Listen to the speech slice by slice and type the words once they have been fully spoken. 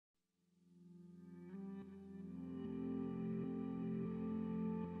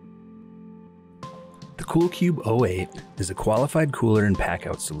The CoolCube 08 is a qualified cooler and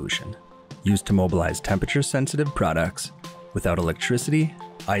pack-out solution used to mobilize temperature-sensitive products without electricity,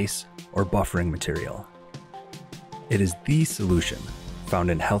 ice, or buffering material. It is the solution found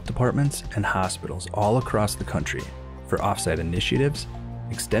in health departments and hospitals all across the country for off-site initiatives,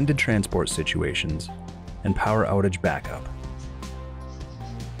 extended transport situations, and power outage backup.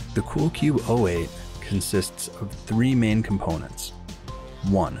 The CoolCube 08 consists of three main components.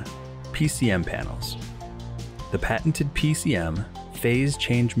 1. PCM panels. The patented PCM phase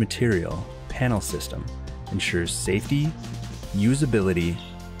change material panel system ensures safety, usability,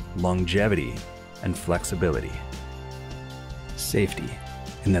 longevity, and flexibility. Safety,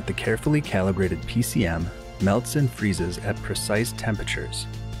 in that the carefully calibrated PCM melts and freezes at precise temperatures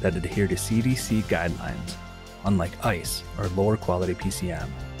that adhere to CDC guidelines, unlike ice or lower quality PCM.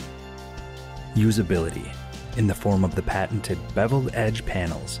 Usability, in the form of the patented beveled edge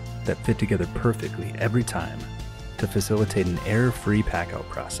panels that fit together perfectly every time to facilitate an error-free pack-out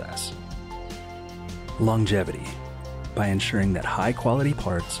process. Longevity, by ensuring that high-quality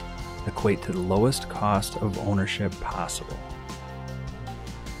parts equate to the lowest cost of ownership possible.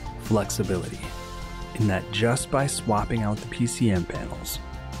 Flexibility, in that just by swapping out the PCM panels,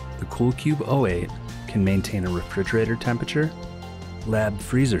 the CoolCube 08 can maintain a refrigerator temperature, lab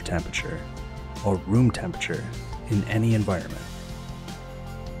freezer temperature, or room temperature in any environment.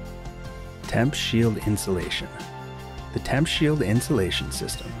 Temp-Shield insulation. The Temp-Shield insulation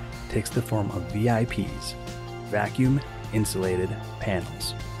system takes the form of VIPs, vacuum insulated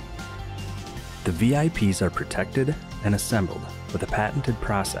panels. The VIPs are protected and assembled with a patented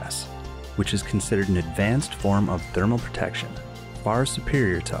process, which is considered an advanced form of thermal protection, far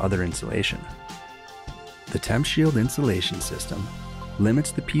superior to other insulation. The Temp-Shield insulation system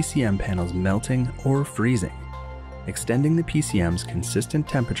limits the PCM panels melting or freezing, extending the PCM's consistent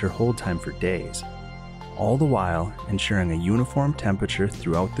temperature hold time for days, all the while ensuring a uniform temperature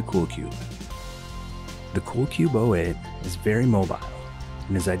throughout the CoolCube. The CoolCube 08 is very mobile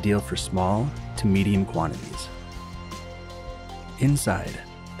and is ideal for small to medium quantities. Inside,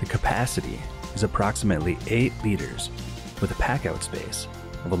 the capacity is approximately 8 liters with a pack-out space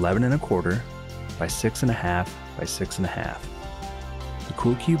of 11.25 by 6.5 by 6.5. The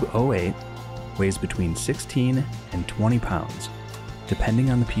CoolCube 08 weighs between 16 and 20 pounds, depending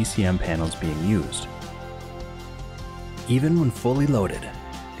on the PCM panels being used. Even when fully loaded,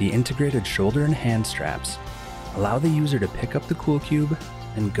 the integrated shoulder and hand straps allow the user to pick up the CoolCube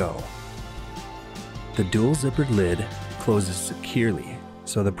and go. The dual zippered lid closes securely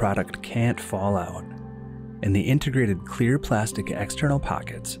so the product can't fall out, and the integrated clear plastic external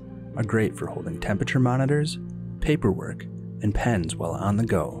pockets are great for holding temperature monitors, paperwork, and pens while on the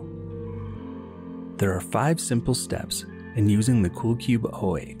go. There are 5 simple steps in using the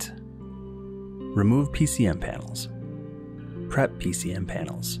CoolCube 08. Remove PCM panels. Prep PCM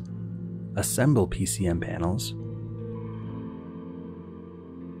panels. Assemble PCM panels.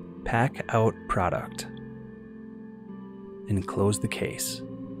 Pack out product. And close the case.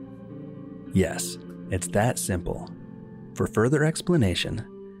 Yes, it's that simple. For further explanation,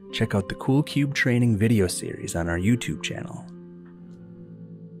 check out the CoolCube training video series on our YouTube channel.